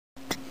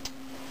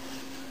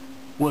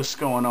What's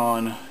going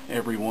on,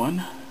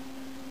 everyone?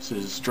 This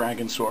is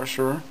Dragon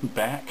Sorcerer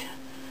back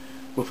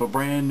with a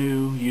brand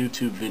new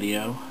YouTube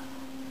video.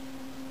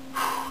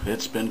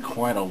 It's been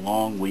quite a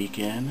long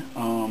weekend.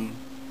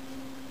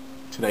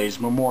 Today's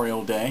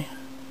Memorial Day,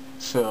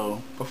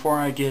 so before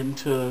I get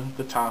into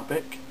the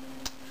topic,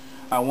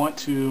 I want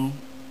to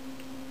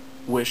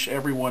wish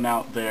everyone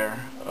out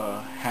there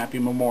a happy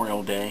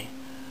Memorial Day.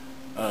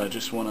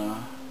 Just want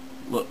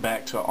to look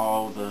back to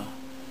all the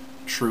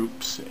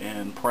troops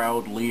and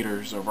proud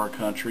leaders of our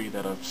country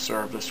that have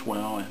served us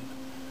well, and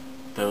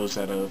those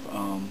that have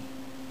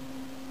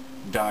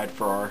died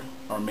for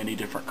our many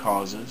different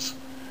causes.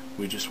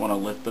 We just want to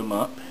lift them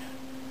up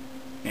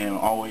and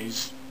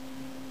always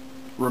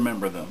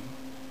remember them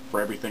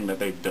for everything that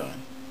they've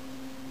done.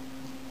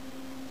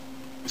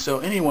 So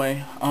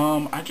anyway,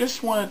 I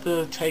just wanted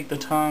to take the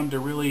time to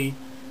really,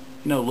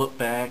 look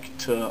back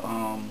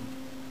to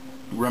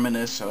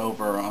reminisce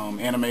over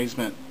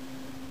Animazement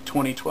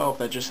 2012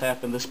 that just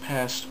happened this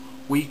past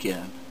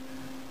weekend,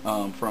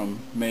 from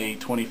May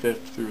 25th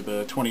through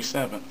the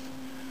 27th.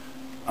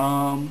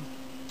 I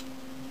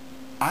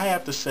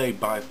have to say,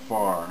 by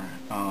far,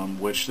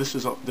 which this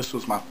was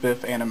my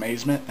 5th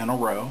Animazement in a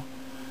row,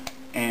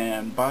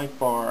 and by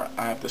far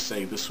I have to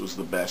say this was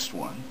the best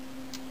one.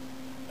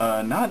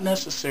 Not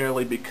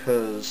necessarily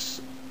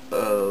because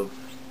of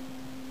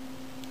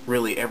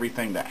really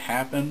everything that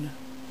happened,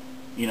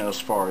 as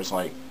far as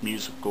like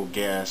musical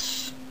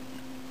guests,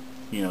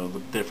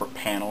 the different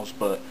panels,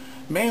 but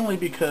mainly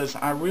because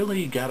I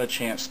really got a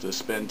chance to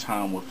spend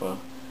time with a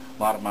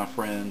lot of my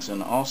friends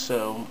and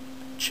also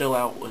chill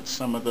out with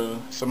some of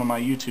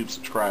my YouTube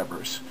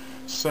subscribers.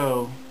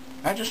 So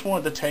I just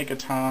wanted to take a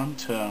time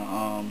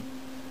to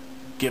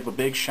give a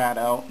big shout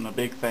out and a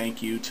big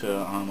thank you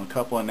to a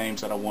couple of names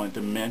that I wanted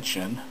to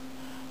mention.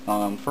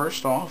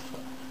 First off,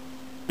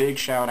 big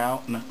shout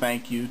out and a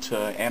thank you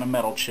to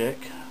Animazement.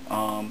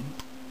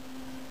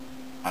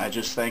 I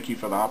just thank you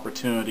for the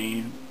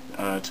opportunity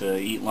to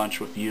eat lunch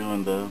with you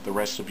and the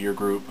rest of your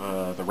group,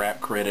 the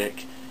Rap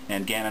Critic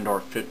and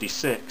Ganondorf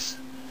 56,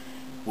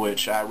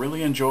 which I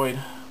really enjoyed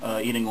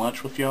eating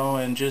lunch with y'all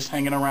and just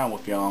hanging around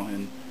with y'all.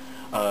 And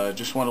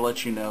just want to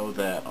let you know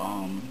that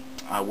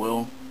I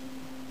will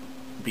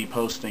be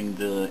posting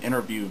the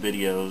interview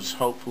videos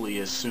hopefully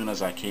as soon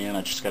as I can.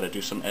 I just got to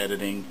do some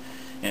editing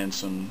and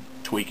some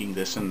tweaking,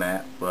 this and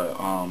that, but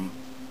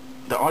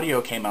the audio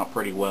came out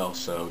pretty well,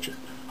 so just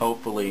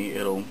hopefully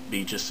it'll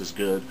be just as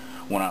good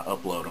when I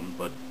upload them,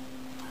 but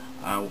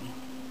I'll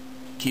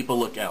keep a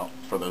lookout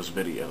for those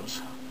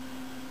videos.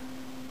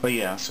 But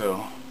yeah,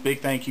 so big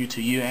thank you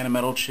to you,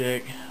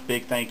 Animazement,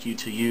 big thank you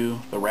to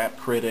you, the Rap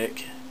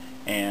Critic,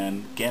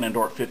 and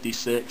Ganondorf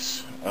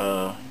 56.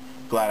 Glad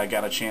I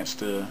got a chance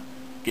to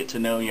get to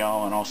know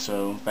y'all, and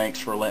also thanks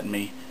for letting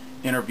me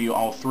interview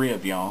all 3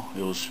 of y'all.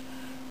 It was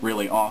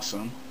really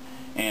awesome,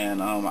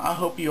 and I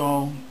hope you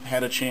all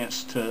had a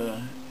chance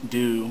to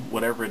do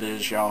whatever it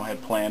is y'all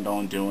had planned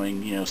on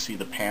doing, see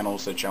the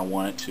panels that y'all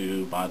wanted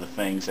to, buy the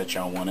things that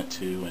y'all wanted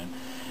to, and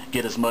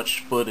get as much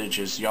footage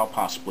as y'all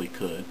possibly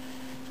could.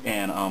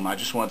 And I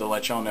just wanted to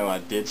let y'all know I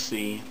did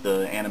see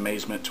the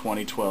Animazement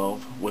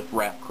 2012 with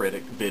Rap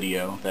Critic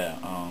video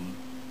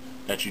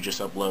that you just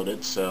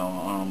uploaded,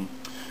 so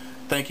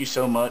thank you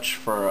so much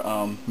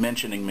for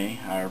mentioning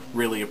me. I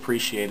really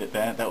appreciated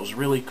that. That was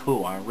really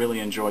cool. I really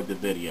enjoyed the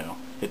video.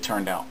 It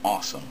turned out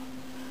awesome.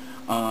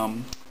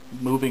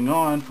 Moving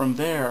on from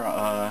there,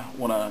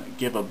 want to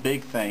give a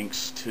big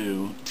thanks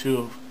to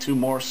two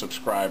more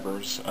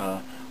subscribers,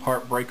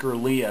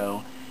 Heartbreaker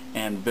Leo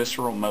and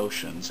Visceral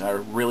Motions. I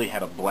really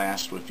had a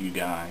blast with you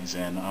guys,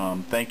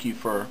 and thank you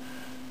for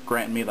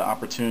granting me the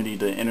opportunity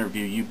to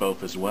interview you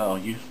both as well.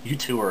 You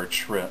two are a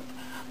trip.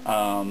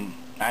 I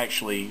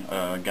actually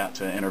got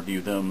to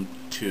interview them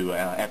too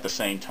at the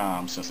same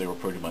time, since they were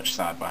pretty much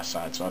side by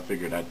side, so I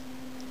figured I'd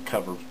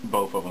cover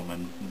both of them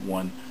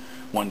in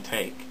one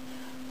take.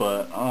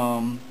 But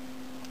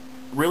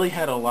really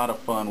had a lot of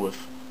fun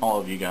with all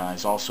of you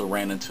guys. Also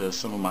ran into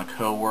some of my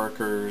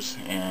co-workers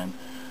and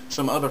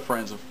some other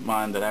friends of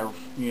mine that I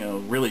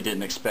really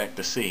didn't expect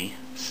to see.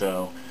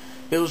 So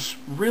it was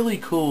really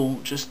cool,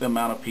 just the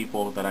amount of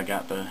people that I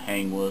got to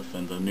hang with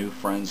and the new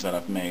friends that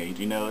I've made.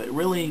 It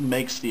really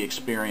makes the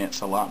experience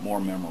a lot more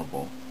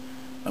memorable.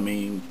 I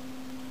mean,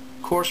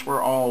 of course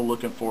we're all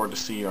looking forward to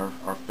see our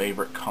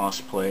favorite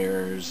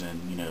cosplayers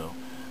and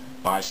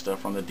buy stuff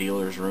from the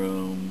dealer's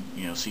room,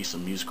 see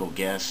some musical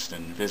guests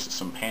and visit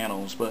some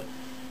panels, but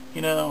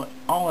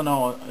all in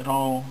all, it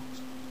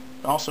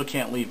also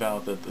can't leave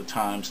out the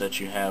times that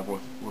you have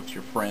with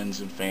your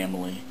friends and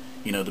family,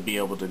 to be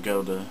able to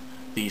go to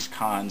these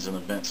cons and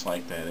events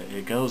like that.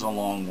 It goes a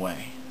long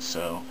way.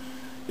 So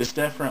it's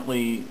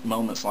definitely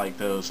moments like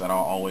those that I'll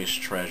always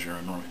treasure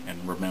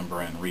and remember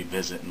and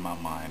revisit in my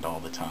mind all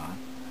the time.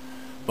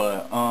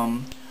 But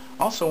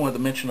also wanted to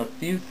mention a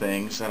few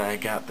things that I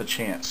got the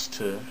chance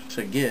to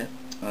get.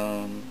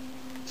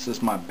 This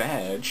is my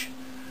badge,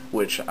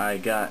 which I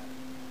got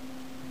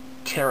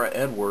Kara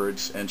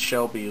Edwards and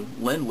Shelby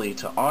Lindley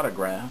to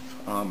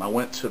autograph. I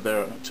went to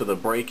the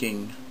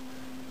breaking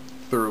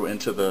through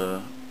into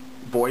the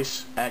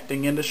voice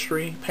acting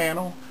industry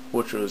panel,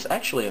 which was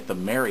actually at the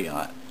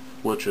Marriott,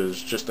 which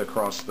was just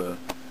across the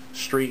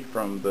street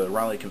from the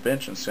Raleigh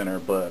Convention Center.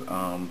 But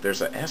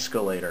there's an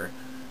escalator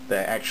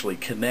that actually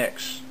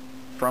connects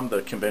from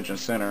the convention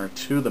center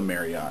to the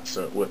Marriott,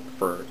 so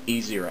for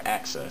easier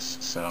access.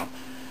 So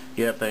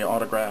yep, they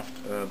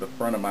autographed the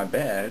front of my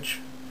badge,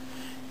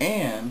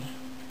 and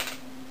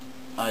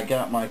I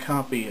got my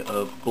copy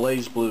of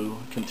Blaze Blue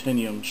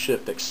Continuum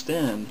Shift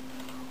Extend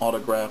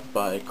autographed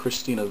by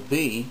Christina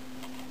V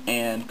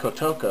and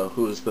Kotoko,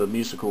 who is the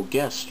musical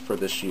guest for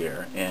this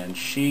year, and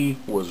she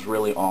was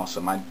really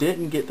awesome. I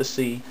didn't get to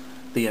see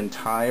the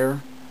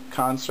entire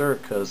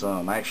concert because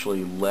I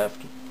actually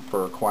left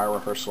for a choir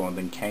rehearsal and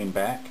then came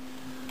back,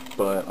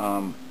 but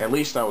at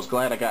least I was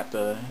glad I got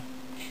to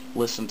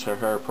listen to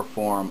her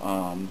perform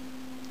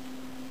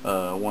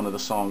one of the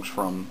songs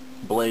from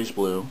Blaze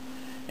Blue,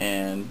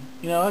 and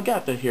you know, I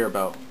got to hear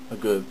about a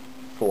good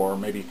 4,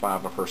 maybe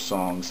 5 of her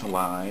songs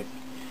live.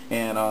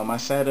 And I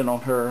sat in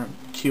on her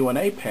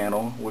Q&A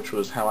panel, which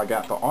was how I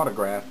got the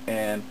autograph,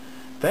 and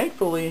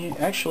thankfully,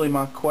 actually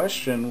my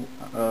question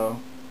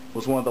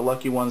was one of the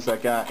lucky ones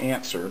that got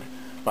answered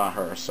by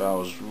her, so I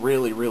was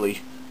really,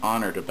 really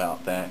honored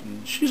about that.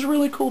 And she's a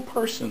really cool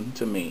person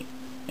to meet,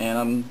 and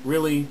I'm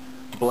really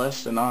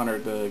blessed and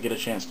honored to get a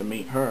chance to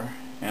meet her.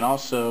 And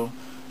also,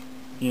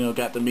 you know,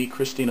 got to meet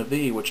Christina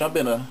V, which I've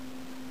been a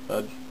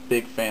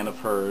big fan of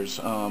hers.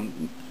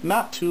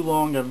 Not too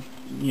long,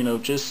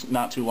 just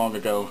not too long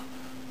ago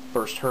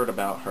first heard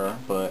about her,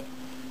 but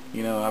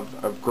you know,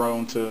 I've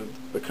grown to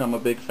become a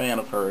big fan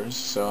of hers,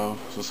 so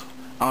I was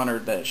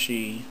honored that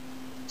she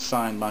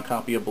signed my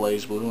copy of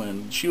Blaze Blue.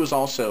 And she was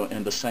also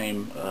in the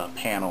same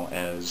panel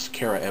as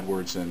Kara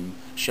Edwards and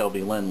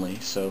Shelby Lindley,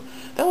 so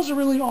that was a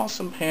really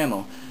awesome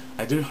panel.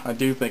 I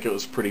do think it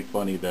was pretty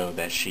funny though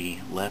that she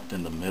left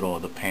in the middle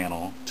of the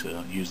panel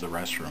to use the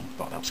restroom.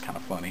 Thought that was kind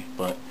of funny,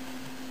 but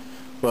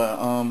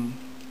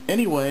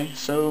anyway,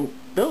 so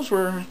those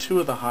were 2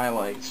 of the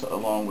highlights,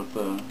 along with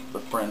the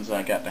friends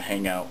I got to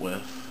hang out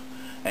with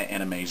at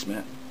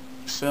Animazement.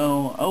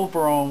 So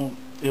overall,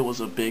 it was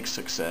a big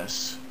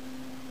success,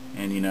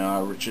 and you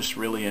know, I just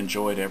really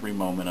enjoyed every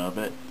moment of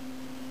it.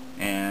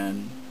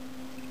 And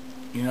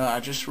you know,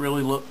 I just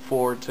really look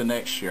forward to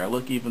next year. I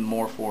look even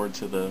more forward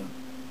to the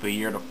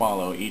year to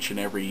follow, each and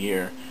every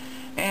year.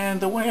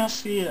 And the way I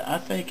see it, I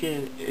think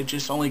it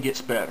just only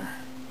gets better.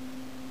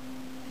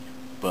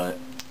 But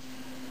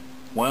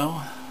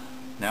well,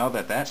 now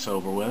that that's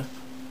over with,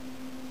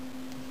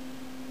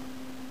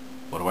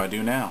 what do I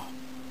do now?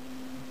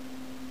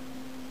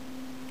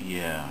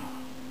 Yeah.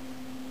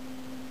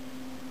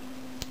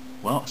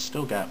 Well, I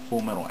still got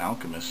Full Metal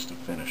Alchemist to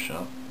finish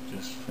up.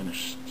 Just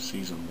finished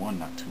season 1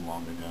 not too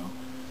long ago.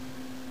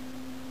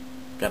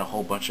 Got a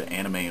whole bunch of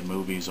anime and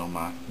movies on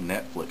my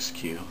Netflix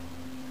queue.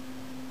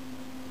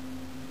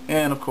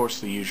 And of course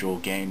the usual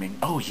gaming.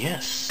 Oh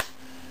yes!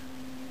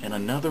 In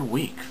another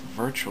week,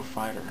 Virtua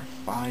Fighter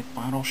 5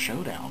 Final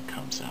Showdown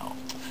comes out.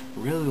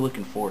 Really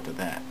looking forward to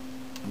that.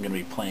 I'm going to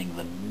be playing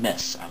the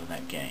mess out of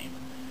that game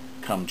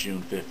come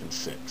June 5th and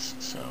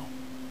 6th. So,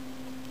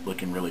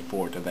 looking really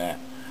forward to that.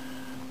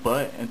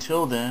 But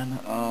until then,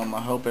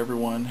 I hope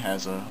everyone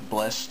has a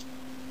blessed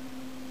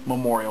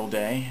Memorial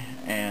Day,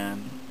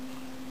 and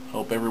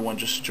hope everyone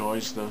just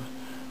enjoys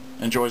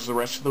the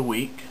rest of the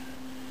week.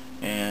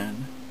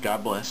 And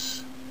God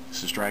bless.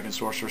 This is Dragon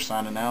Sorcerer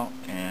signing out,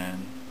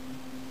 and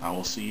I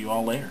will see you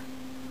all later.